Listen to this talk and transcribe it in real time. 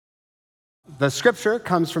The scripture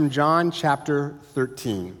comes from John chapter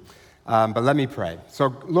 13, but let me pray.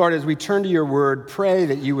 So, Lord, as we turn to your word, pray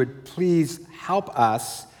that you would please help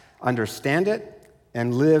us understand it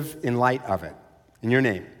and live in light of it. In your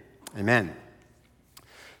name, amen.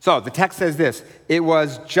 So, the text says this: it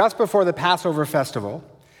was just before the Passover festival.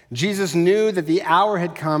 Jesus knew that the hour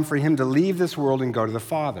had come for him to leave this world and go to the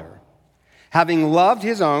Father. Having loved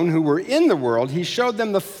his own who were in the world, he showed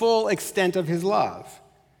them the full extent of his love.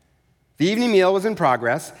 The evening meal was in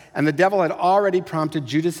progress, and the devil had already prompted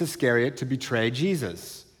Judas Iscariot to betray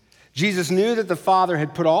Jesus. Jesus knew that the Father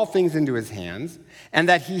had put all things into his hands, and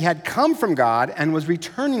that he had come from God and was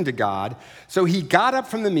returning to God. So he got up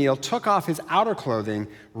from the meal, took off his outer clothing,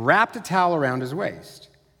 wrapped a towel around his waist.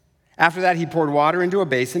 After that, he poured water into a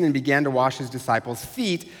basin and began to wash his disciples'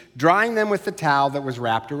 feet, drying them with the towel that was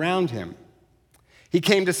wrapped around him. He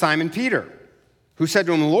came to Simon Peter, who said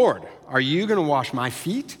to him, "Lord, are you going to wash my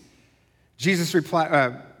feet?" Jesus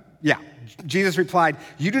replied,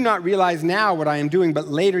 "You do not realize now what I am doing, but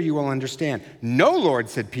later you will understand." "No, Lord,"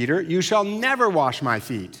 said Peter, "you shall never wash my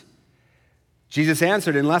feet." Jesus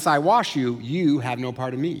answered, "Unless I wash you, you have no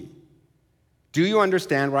part of me." "Do you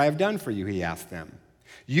understand what I have done for you?" he asked them.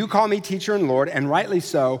 "You call me teacher and Lord, and rightly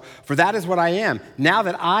so, for that is what I am. Now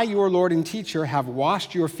that I, your Lord and teacher, have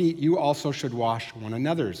washed your feet, you also should wash one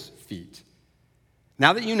another's feet.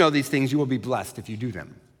 Now that you know these things, you will be blessed if you do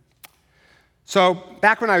them." So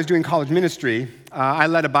back when I was doing college ministry, I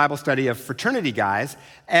led a Bible study of fraternity guys,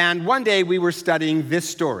 and one day we were studying this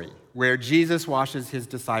story where Jesus washes his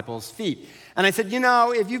disciples' feet. And I said,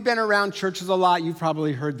 if you've been around churches a lot, you've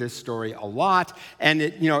probably heard this story a lot, and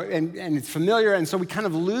it's familiar, and so we kind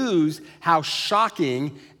of lose how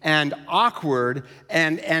shocking and awkward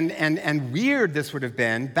and weird this would have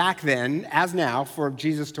been back then, as now, for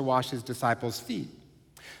Jesus to wash his disciples' feet.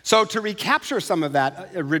 So to recapture some of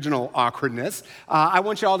that original awkwardness, I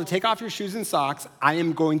want you all to take off your shoes and socks. I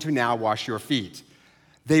am going to now wash your feet.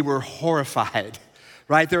 They were horrified,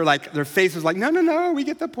 right? They were like, their face was like, no, we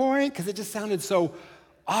get the point, because it just sounded so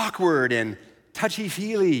awkward and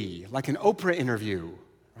touchy-feely, like an Oprah interview,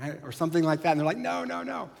 right? Or something like that. And they're like,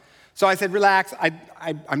 no. So I said, relax,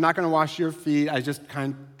 I'm not going to wash your feet. I just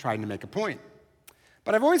kind of tried to make a point.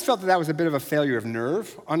 But I've always felt that was a bit of a failure of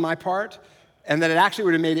nerve on my part, and that it actually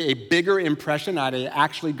would have made a bigger impression I'd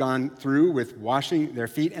actually gone through with washing their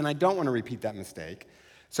feet, and I don't want to repeat that mistake.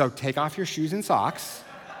 So take off your shoes and socks.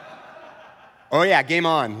 Oh yeah, game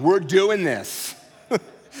on. We're doing this.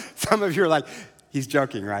 Some of you are like, he's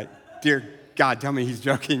joking, right? Dear God, tell me he's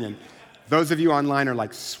joking. And those of you online are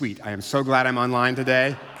like, sweet, I am so glad I'm online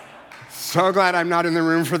today. So glad I'm not in the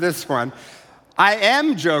room for this one. I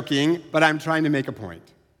am joking, but I'm trying to make a point.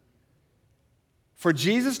 For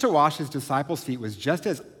Jesus to wash his disciples' feet was just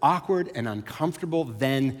as awkward and uncomfortable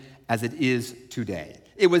then as it is today.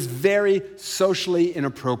 It was very socially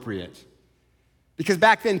inappropriate. Because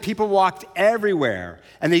back then, people walked everywhere,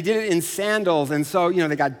 and they did it in sandals, and so,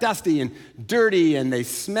 they got dusty and dirty, and they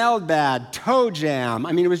smelled bad, toe jam.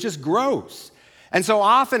 I mean, it was just gross. And so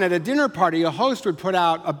often at a dinner party, a host would put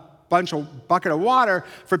out a bucket of water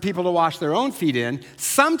for people to wash their own feet in.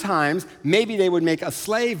 Sometimes, maybe they would make a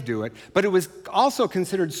slave do it, but it was also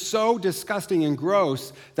considered so disgusting and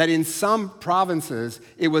gross that in some provinces,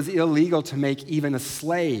 it was illegal to make even a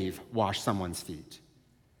slave wash someone's feet.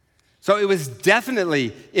 So it was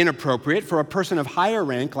definitely inappropriate for a person of higher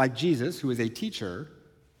rank like Jesus, who is a teacher,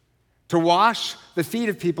 to wash the feet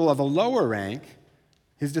of people of a lower rank,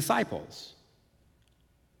 his disciples.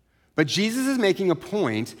 But Jesus is making a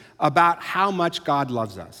point about how much God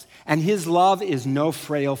loves us. And his love is no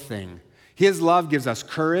frail thing. His love gives us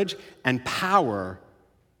courage and power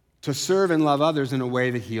to serve and love others in a way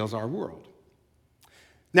that heals our world.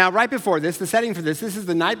 Now, right before this, the setting for this is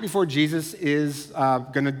the night before Jesus is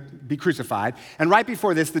going to be crucified. And right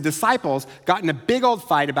before this, the disciples got in a big old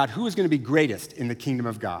fight about who was going to be greatest in the kingdom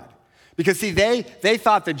of God. Because, see, they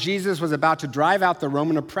thought that Jesus was about to drive out the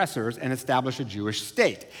Roman oppressors and establish a Jewish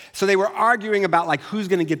state. So they were arguing about, who's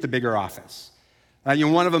going to get the bigger office.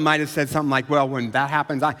 One of them might have said something like, well, when that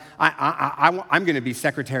happens, I'm going to be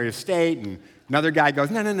Secretary of State. And another guy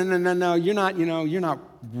goes, no, you're not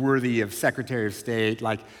worthy of Secretary of State.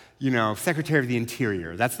 Secretary of the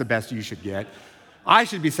Interior, that's the best you should get. I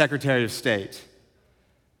should be Secretary of State.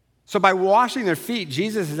 So by washing their feet,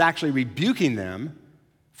 Jesus is actually rebuking them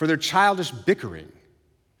for their childish bickering.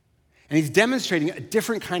 And he's demonstrating a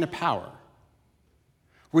different kind of power,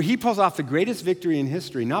 where he pulls off the greatest victory in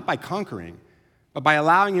history, not by conquering, but by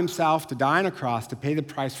allowing himself to die on a cross to pay the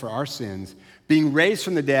price for our sins, being raised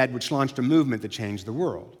from the dead, which launched a movement that changed the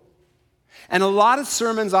world. And a lot of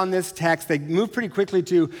sermons on this text, they move pretty quickly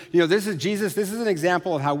to, this is Jesus, this is an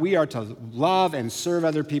example of how we are to love and serve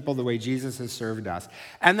other people the way Jesus has served us.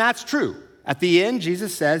 And that's true. At the end,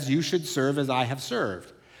 Jesus says, you should serve as I have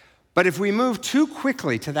served. But if we move too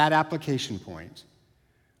quickly to that application point,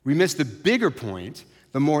 we miss the bigger point,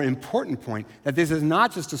 the more important point, that this is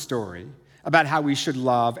not just a story about how we should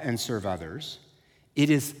love and serve others. It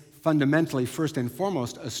is fundamentally, first and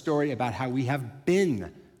foremost, a story about how we have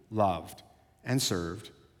been loved and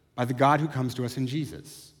served by the God who comes to us in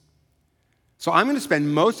Jesus. So I'm going to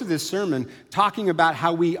spend most of this sermon talking about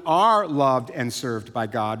how we are loved and served by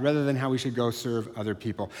God rather than how we should go serve other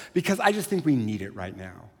people, because I just think we need it right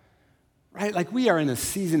now, right? Like, we are in a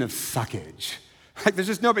season of suckage. Like, there's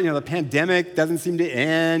just nobody, the pandemic doesn't seem to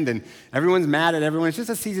end, and everyone's mad at everyone. It's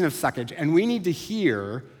just a season of suckage, and we need to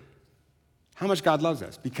hear how much God loves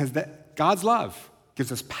us, because God's love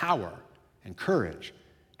gives us power and courage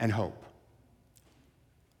and hope.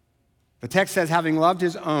 The text says, having loved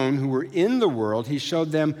his own who were in the world, he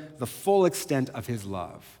showed them the full extent of his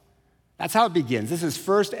love. That's how it begins. This is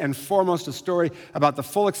first and foremost a story about the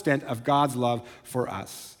full extent of God's love for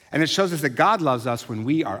us. And it shows us that God loves us when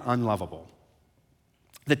we are unlovable.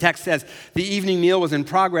 The text says, the evening meal was in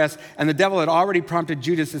progress, and the devil had already prompted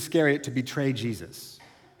Judas Iscariot to betray Jesus.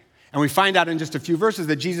 And we find out in just a few verses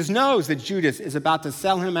that Jesus knows that Judas is about to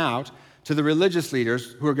sell him out to the religious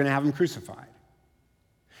leaders who are going to have him crucified.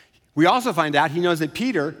 We also find out he knows that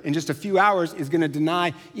Peter, in just a few hours, is going to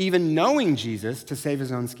deny even knowing Jesus to save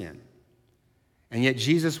his own skin. And yet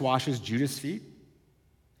Jesus washes Judas' feet.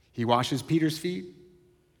 He washes Peter's feet.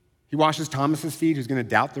 He washes Thomas's feet, who's going to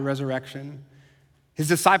doubt the resurrection. His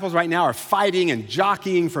disciples right now are fighting and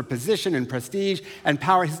jockeying for position and prestige and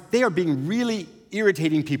power. They are being really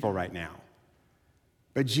irritating people right now.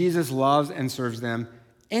 But Jesus loves and serves them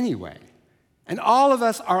anyway. And all of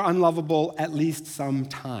us are unlovable at least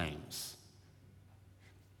sometimes.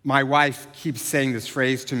 My wife keeps saying this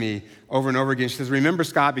phrase to me over and over again. She says, remember,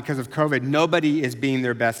 Scott, because of COVID, nobody is being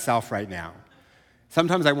their best self right now.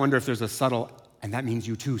 Sometimes I wonder if there's a subtle, and that means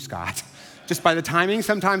you too, Scott. Just by the timing,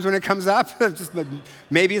 sometimes when it comes up, just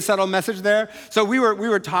maybe a subtle message there. So we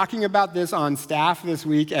were talking about this on staff this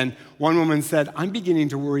week, and one woman said, I'm beginning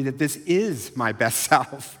to worry that this is my best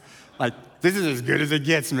self. Like, this is as good as it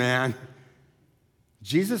gets, man.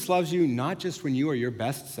 Jesus loves you not just when you are your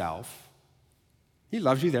best self. He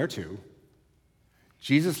loves you there too.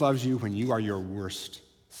 Jesus loves you when you are your worst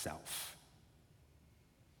self.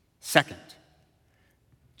 Second,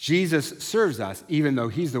 Jesus serves us even though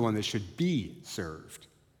he's the one that should be served.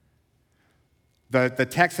 The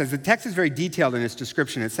text is very detailed in its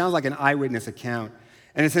description. It sounds like an eyewitness account.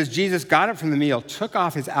 And it says, Jesus got up from the meal, took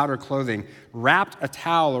off his outer clothing, wrapped a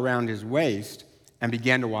towel around his waist, and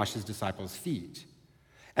began to wash his disciples' feet.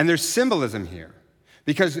 And there's symbolism here,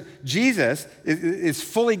 because Jesus is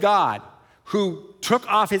fully God, who took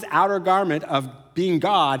off his outer garment of being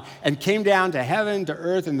God and came down to heaven, to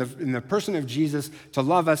earth, in the person of Jesus to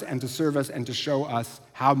love us and to serve us and to show us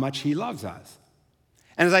how much he loves us.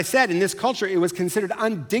 And as I said, in this culture, it was considered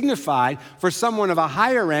undignified for someone of a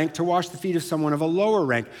higher rank to wash the feet of someone of a lower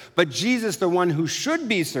rank. But Jesus, the one who should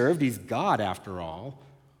be served, he's God after all,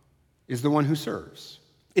 is the one who serves.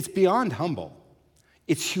 It's beyond humble.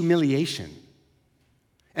 It's humiliation.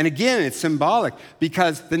 And again, it's symbolic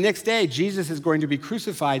because the next day, Jesus is going to be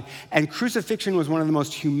crucified, and crucifixion was one of the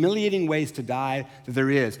most humiliating ways to die that there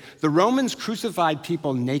is. The Romans crucified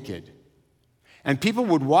people naked, and people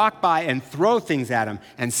would walk by and throw things at them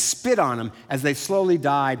and spit on them as they slowly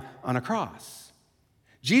died on a cross.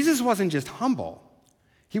 Jesus wasn't just humble.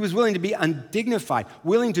 He was willing to be undignified,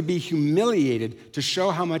 willing to be humiliated to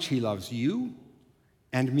show how much he loves you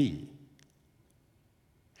and me.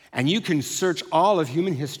 And you can search all of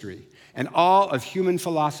human history and all of human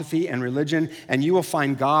philosophy and religion, and you will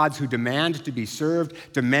find gods who demand to be served,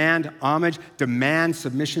 demand homage, demand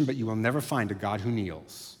submission, but you will never find a God who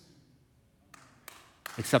kneels,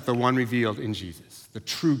 except the one revealed in Jesus, the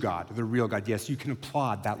true God, the real God. Yes, you can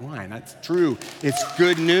applaud that line. That's true. It's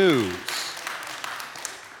good news.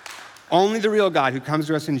 Only the real God who comes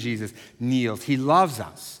to us in Jesus kneels. He loves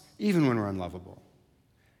us, even when we're unlovable.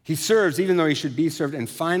 He serves even though he should be served. And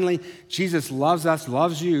finally, Jesus loves us,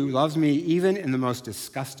 loves you, loves me, even in the most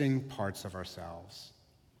disgusting parts of ourselves.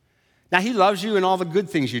 Now, he loves you in all the good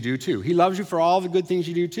things you do too. He loves you for all the good things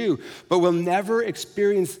you do too. But we'll never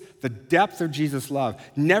experience the depth of Jesus' love,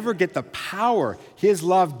 never get the power his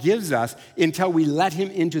love gives us until we let him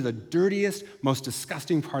into the dirtiest, most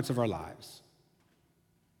disgusting parts of our lives.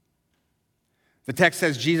 The text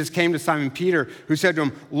says Jesus came to Simon Peter, who said to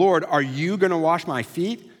him, Lord, are you going to wash my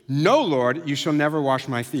feet? No, Lord, you shall never wash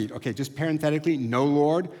my feet. Okay, just parenthetically, no,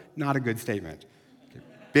 Lord, not a good statement. Okay.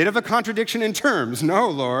 Bit of a contradiction in terms, no,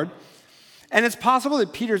 Lord. And it's possible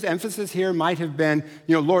that Peter's emphasis here might have been,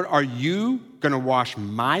 Lord, are you going to wash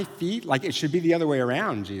my feet? Like it should be the other way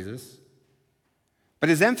around, Jesus. But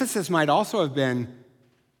his emphasis might also have been,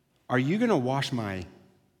 are you going to wash my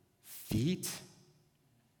feet?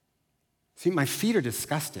 See, my feet are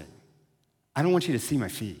disgusting. I don't want you to see my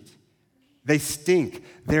feet. They stink.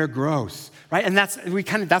 They're gross, right? And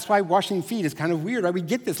that's why washing feet is kind of weird, right? We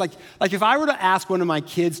get this. Like if I were to ask one of my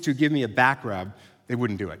kids to give me a back rub, they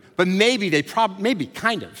wouldn't do it. But maybe they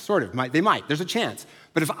might. There's a chance.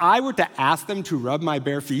 But if I were to ask them to rub my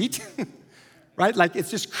bare feet, right? Like it's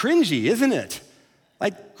just cringy, isn't it?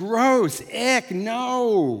 Like gross, ick,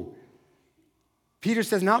 no. Peter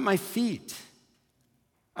says, not my feet.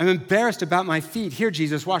 I'm embarrassed about my feet. Here,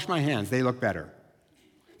 Jesus, wash my hands. They look better.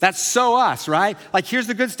 That's so us, right? Like, here's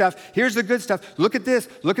the good stuff. Here's the good stuff. Look at this.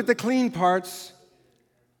 Look at the clean parts.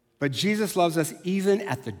 But Jesus loves us even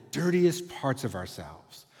at the dirtiest parts of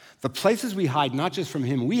ourselves. The places we hide, not just from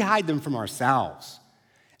him, we hide them from ourselves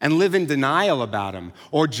and live in denial about them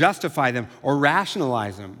or justify them or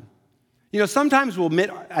rationalize them. Sometimes we'll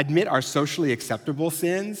admit our socially acceptable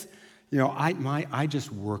sins. I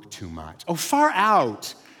just work too much. Oh, far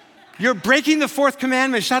out. You're breaking the fourth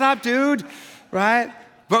commandment. Shut up, dude, right?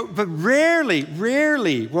 But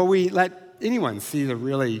rarely will we let anyone see the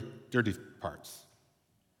really dirty parts.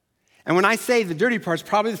 And when I say the dirty parts,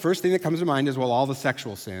 probably the first thing that comes to mind is, all the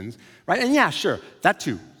sexual sins, right? And yeah, sure, that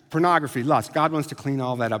too. Pornography, lust. God wants to clean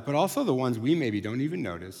all that up, but also the ones we maybe don't even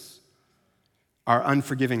notice. Our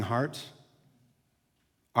unforgiving heart,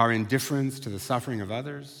 our indifference to the suffering of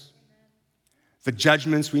others, the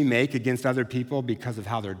judgments we make against other people because of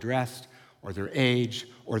how they're dressed, or their age,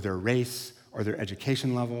 or their race, or their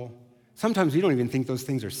education level. Sometimes we don't even think those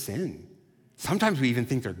things are sin. Sometimes we even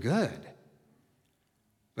think they're good.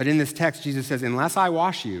 But in this text, Jesus says, unless I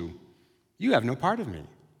wash you, you have no part of me.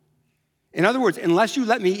 In other words, unless you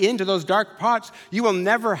let me into those dark parts, you will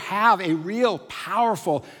never have a real,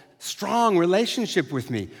 powerful, strong relationship with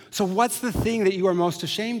me. So what's the thing that you are most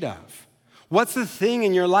ashamed of? What's the thing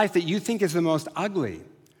in your life that you think is the most ugly?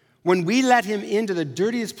 When we let him into the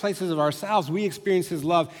dirtiest places of ourselves, we experience his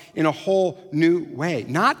love in a whole new way.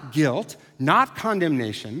 Not guilt, not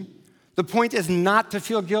condemnation. The point is not to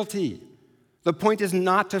feel guilty. The point is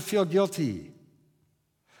not to feel guilty.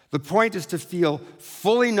 The point is to feel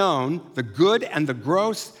fully known, the good and the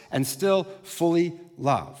gross, and still fully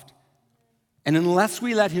loved. And unless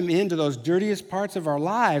we let him into those dirtiest parts of our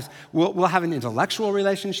lives, we'll have an intellectual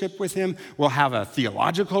relationship with him, we'll have a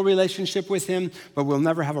theological relationship with him, but we'll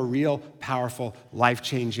never have a real, powerful,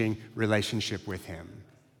 life-changing relationship with him.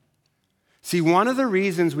 See, one of the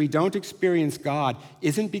reasons we don't experience God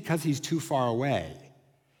isn't because he's too far away.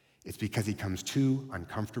 It's because he comes too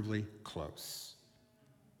uncomfortably close.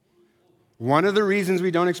 One of the reasons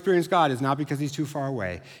we don't experience God is not because he's too far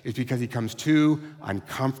away. It's because he comes too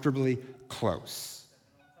uncomfortably close.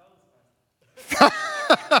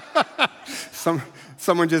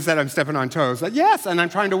 Someone just said I'm stepping on toes. Like, yes, and I'm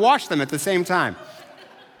trying to wash them at the same time.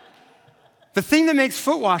 The thing that makes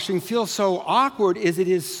foot washing feel so awkward is it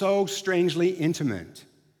is so strangely intimate.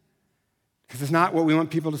 Because it's not what we want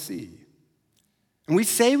people to see. And we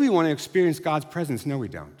say we want to experience God's presence. No, we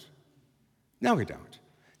don't. No, we don't.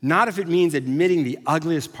 Not if it means admitting the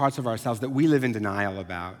ugliest parts of ourselves that we live in denial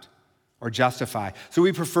about or justify. So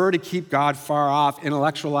we prefer to keep God far off,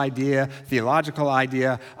 intellectual idea, theological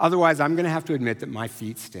idea. Otherwise, I'm going to have to admit that my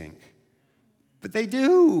feet stink. But they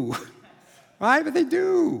do, right? But they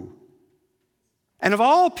do. And of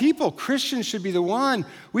all people, Christians should be the one.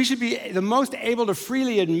 We should be the most able to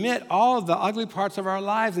freely admit all of the ugly parts of our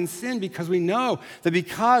lives and sin because we know that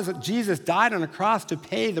because Jesus died on a cross to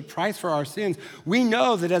pay the price for our sins, we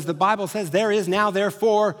know that as the Bible says, there is now,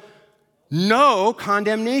 therefore, no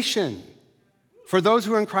condemnation for those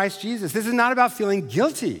who are in Christ Jesus. This is not about feeling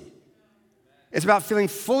guilty. It's about feeling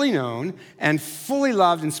fully known and fully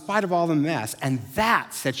loved in spite of all the mess, and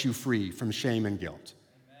that sets you free from shame and guilt.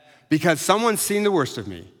 Because someone's seen the worst of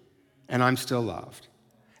me, and I'm still loved.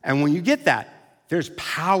 And when you get that, there's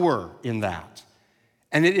power in that.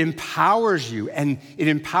 And it empowers you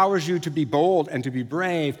to be bold and to be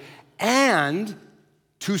brave and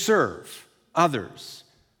to serve others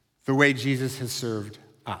the way Jesus has served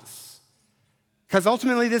us. Because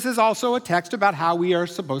ultimately, this is also a text about how we are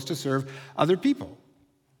supposed to serve other people.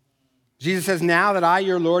 Jesus says, now that I,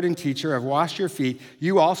 your Lord and teacher, have washed your feet,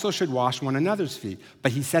 you also should wash one another's feet.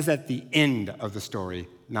 But he says at the end of the story,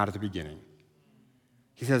 not at the beginning.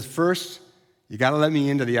 He says, first, you got to let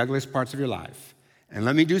me into the ugliest parts of your life. and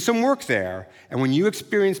let me do some work there. And when you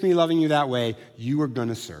experience me loving you that way, you are going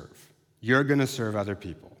to serve. You're going to serve other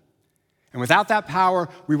people. And without that power,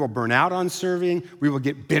 we will burn out on serving. We will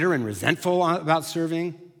get bitter and resentful about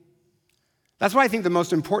serving. That's why I think the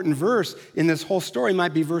most important verse in this whole story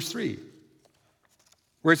might be verse 3,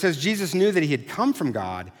 where it says Jesus knew that he had come from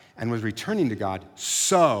God and was returning to God,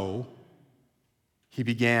 so he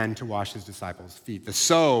began to wash his disciples' feet. The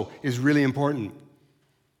so is really important.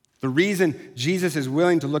 The reason Jesus is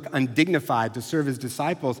willing to look undignified to serve his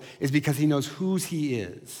disciples is because he knows whose he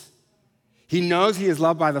is. He knows he is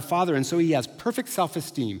loved by the Father, and so he has perfect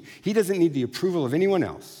self-esteem. He doesn't need the approval of anyone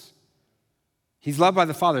else. He's loved by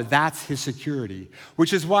the Father. That's his security,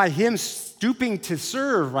 which is why him stooping to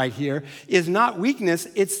serve right here is not weakness.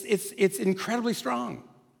 It's incredibly strong.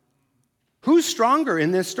 Who's stronger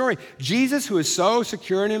in this story? Jesus, who is so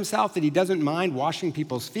secure in himself that he doesn't mind washing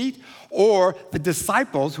people's feet, or the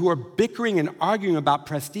disciples who are bickering and arguing about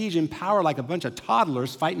prestige and power like a bunch of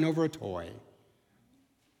toddlers fighting over a toy?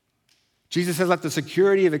 Jesus says, let the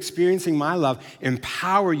security of experiencing my love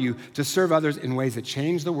empower you to serve others in ways that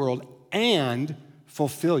change the world and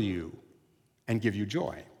fulfill you and give you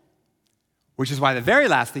joy. Which is why the very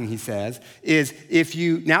last thing he says is,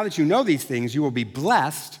 now that you know these things, you will be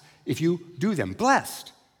blessed if you do them.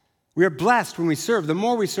 Blessed. We are blessed when we serve. The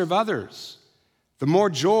more we serve others, the more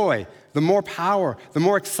joy, the more power, the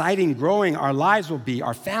more exciting, growing our lives will be,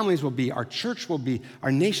 our families will be, our church will be,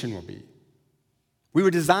 our nation will be. We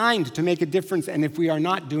were designed to make a difference, and if we are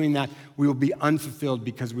not doing that, we will be unfulfilled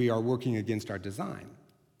because we are working against our design.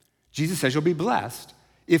 Jesus says you'll be blessed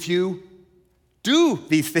if you do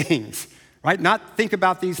these things, right? Not think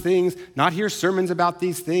about these things, not hear sermons about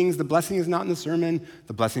these things. The blessing is not in the sermon.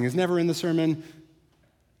 The blessing is never in the sermon.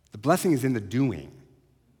 The blessing is in the doing,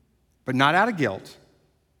 but not out of guilt,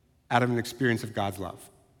 out of an experience of God's love.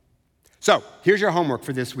 So here's your homework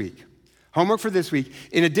for this week. Homework for this week,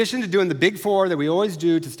 in addition to doing the big four that we always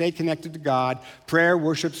do to stay connected to God, prayer,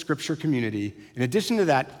 worship, scripture, community, in addition to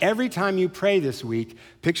that, every time you pray this week,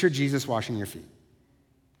 picture Jesus washing your feet.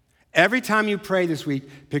 Every time you pray this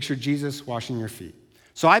week, picture Jesus washing your feet.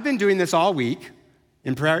 So I've been doing this all week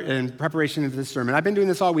in preparation of this sermon. I've been doing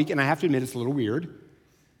this all week, and I have to admit it's a little weird,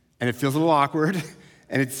 and it feels a little awkward,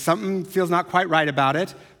 and something feels not quite right about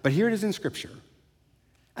it, but here it is in Scripture.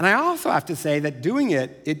 And I also have to say that doing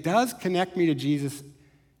it does connect me to Jesus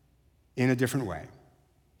in a different way.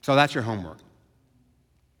 So that's your homework.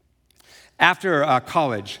 After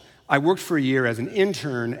college, I worked for a year as an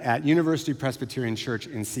intern at University Presbyterian Church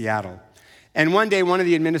in Seattle. And one day, one of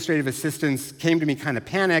the administrative assistants came to me kind of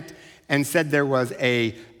panicked and said there was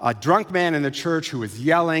a drunk man in the church who was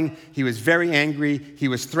yelling. He was very angry. He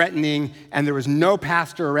was threatening. And there was no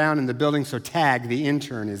pastor around in the building, so tag, the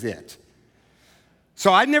intern is it.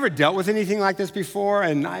 So I'd never dealt with anything like this before,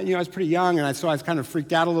 and I was pretty young, and so I was kind of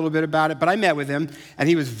freaked out a little bit about it. But I met with him, and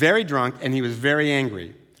he was very drunk, and he was very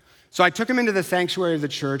angry. So I took him into the sanctuary of the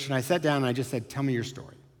church, and I sat down, and I just said, tell me your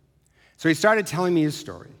story. So he started telling me his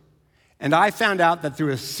story. And I found out that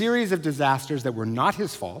through a series of disasters that were not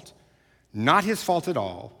his fault at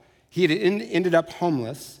all, he had ended up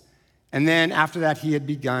homeless, and then after that, he had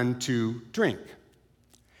begun to drink.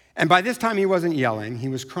 And by this time, he wasn't yelling, he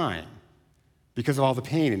was crying because of all the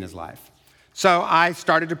pain in his life. So I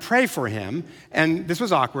started to pray for him, and this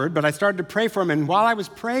was awkward, but I started to pray for him, and while I was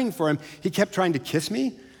praying for him, he kept trying to kiss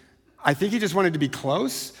me. I think he just wanted to be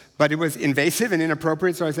close, but it was invasive and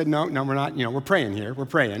inappropriate, so I said, no, we're not, we're praying here,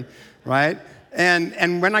 right?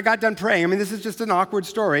 And when I got done praying, this is just an awkward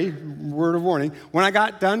story, word of warning. When I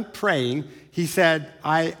got done praying, he said,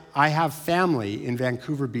 I have family in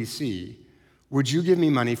Vancouver, BC. Would you give me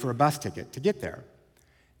money for a bus ticket to get there?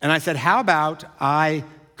 And I said, how about I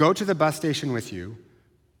go to the bus station with you,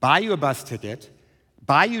 buy you a bus ticket,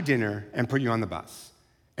 buy you dinner, and put you on the bus?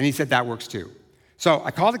 And he said, that works too. So I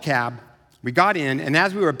called a cab, we got in, and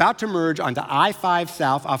as we were about to merge onto I-5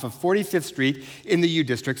 South off of 45th Street in the U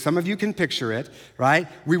District, some of you can picture it, right?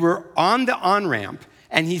 We were on the on-ramp,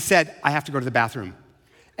 and he said, I have to go to the bathroom.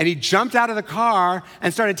 And he jumped out of the car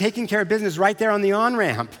and started taking care of business right there on the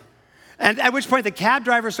on-ramp. And at which point the cab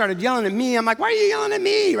driver started yelling at me. I'm like, why are you yelling at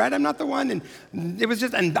me, right? I'm not the one. And it was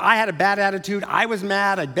and I had a bad attitude. I was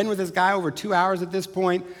mad. I'd been with this guy over 2 hours at this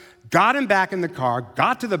point. Got him back in the car,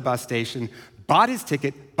 got to the bus station, bought his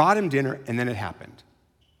ticket, bought him dinner, and then it happened.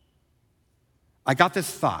 I got this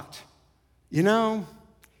thought, in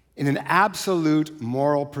an absolute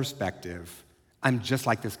moral perspective, I'm just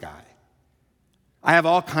like this guy. I have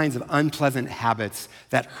all kinds of unpleasant habits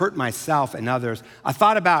that hurt myself and others. I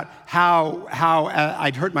thought about how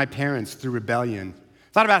I'd hurt my parents through rebellion.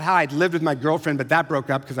 Thought about how I'd lived with my girlfriend, but that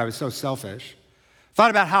broke up because I was so selfish. Thought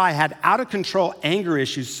about how I had out-of-control anger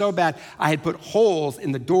issues so bad I had put holes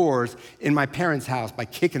in the doors in my parents' house by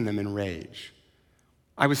kicking them in rage.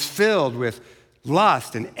 I was filled with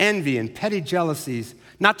lust and envy and petty jealousies,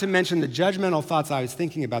 not to mention the judgmental thoughts I was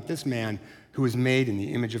thinking about this man who was made in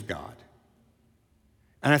the image of God.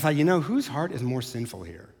 And I thought, whose heart is more sinful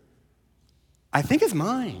here? I think it's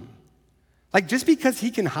mine. Like, just because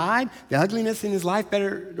he can hide the ugliness in his life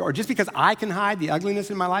better, or just because I can hide the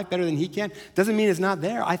ugliness in my life better than he can, doesn't mean it's not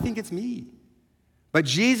there. I think it's me. But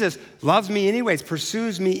Jesus loves me anyways,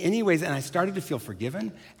 pursues me anyways, and I started to feel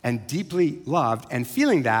forgiven and deeply loved, and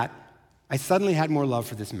feeling that, I suddenly had more love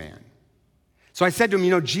for this man. So I said to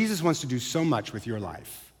him, Jesus wants to do so much with your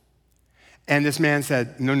life. And this man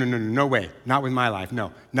said, no way, not with my life.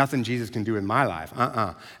 No, nothing Jesus can do in my life.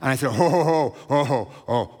 And I said,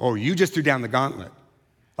 you just threw down the gauntlet.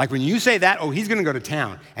 Like when you say that, he's going to go to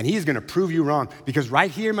town and he's going to prove you wrong. Because right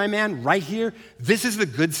here, my man, right here, this is the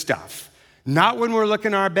good stuff. Not when we're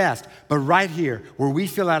looking our best, but right here, where we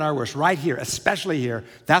feel at our worst, right here, especially here,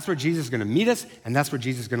 that's where Jesus is going to meet us and that's where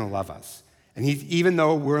Jesus is going to love us. And even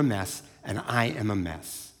though we're a mess and I am a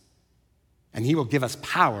mess. And he will give us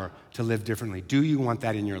power to live differently. Do you want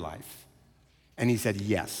that in your life? And he said,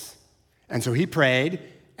 yes. And so he prayed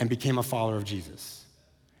and became a follower of Jesus.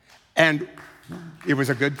 And it was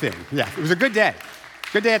a good thing. Yeah, it was a good day.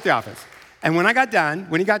 Good day at the office. And when he got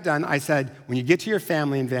done, I said, when you get to your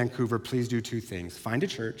family in Vancouver, please do two things. Find a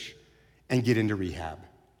church and get into rehab.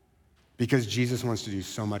 Because Jesus wants to do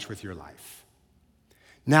so much with your life.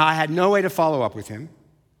 Now, I had no way to follow up with him.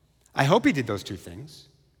 I hope he did those two things.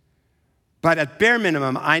 But at bare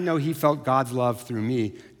minimum, I know he felt God's love through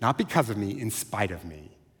me, not because of me, in spite of me.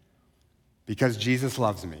 Because Jesus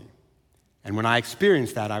loves me. And when I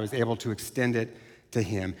experienced that, I was able to extend it to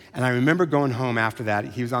him. And I remember going home after that.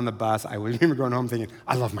 He was on the bus. I remember going home thinking,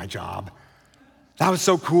 I love my job. That was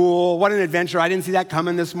so cool. What an adventure. I didn't see that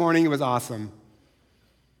coming this morning. It was awesome.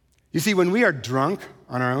 You see, when we are drunk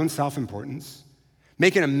on our own self-importance,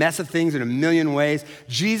 making a mess of things in a million ways,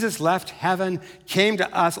 Jesus left heaven, came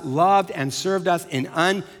to us, loved and served us in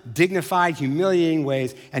undignified, humiliating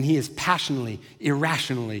ways, and he is passionately,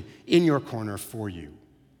 irrationally in your corner for you.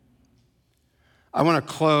 I want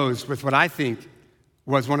to close with what I think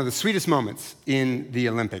was one of the sweetest moments in the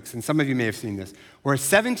Olympics, and some of you may have seen this, where a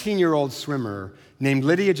 17-year-old swimmer named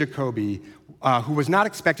Lydia Jacobi, who was not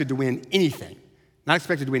expected to win anything,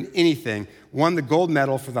 won the gold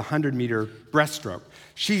medal for the 100-meter breaststroke.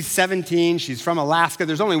 She's 17, she's from Alaska.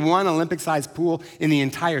 There's only one Olympic-sized pool in the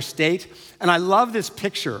entire state. And I love this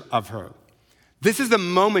picture of her. This is the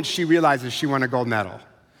moment she realizes she won a gold medal.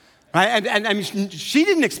 Right? And I mean, she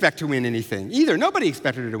didn't expect to win anything either. Nobody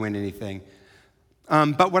expected her to win anything.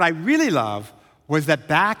 But what I really love was that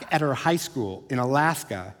back at her high school in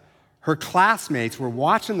Alaska, her classmates were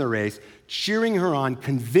watching the race, cheering her on,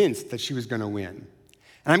 convinced that she was going to win.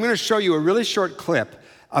 And I'm going to show you a really short clip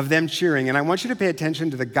of them cheering, and I want you to pay attention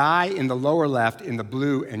to the guy in the lower left in the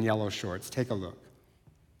blue and yellow shorts. Take a look.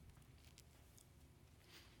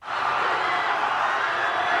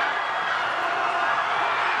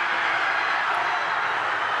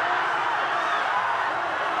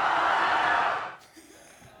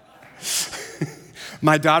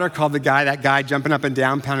 My daughter called that guy jumping up and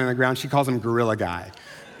down, pounding on the ground, she calls him Gorilla Guy.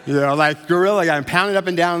 Like Gorilla Guy, pounding up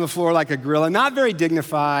and down on the floor like a gorilla. Not very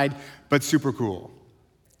dignified, but super cool.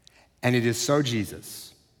 And it is so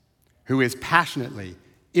Jesus, who is passionately,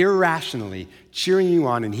 irrationally cheering you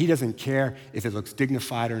on, and he doesn't care if it looks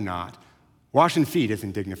dignified or not. Washing feet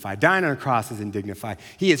isn't dignified. Dying on a cross isn't dignified.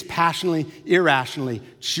 He is passionately, irrationally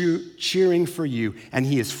cheering for you, and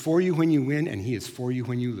he is for you when you win, and he is for you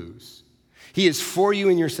when you lose. He is for you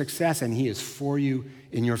in your success, and he is for you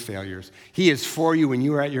in your failures. He is for you when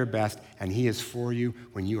you are at your best, and he is for you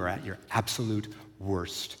when you are at your absolute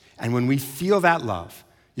worst. And when we feel that love,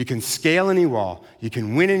 you can scale any wall, you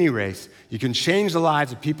can win any race, you can change the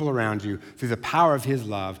lives of people around you through the power of his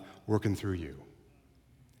love working through you.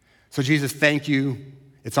 So Jesus, thank you.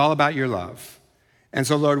 It's all about your love. And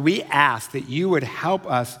so, Lord, we ask that you would help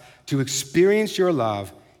us to experience your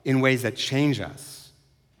love in ways that change us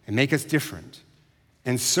and make us different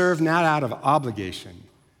and serve not out of obligation,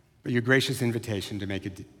 but your gracious invitation to make a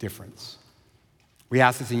difference. We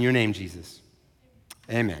ask this in your name, Jesus.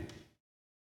 Amen.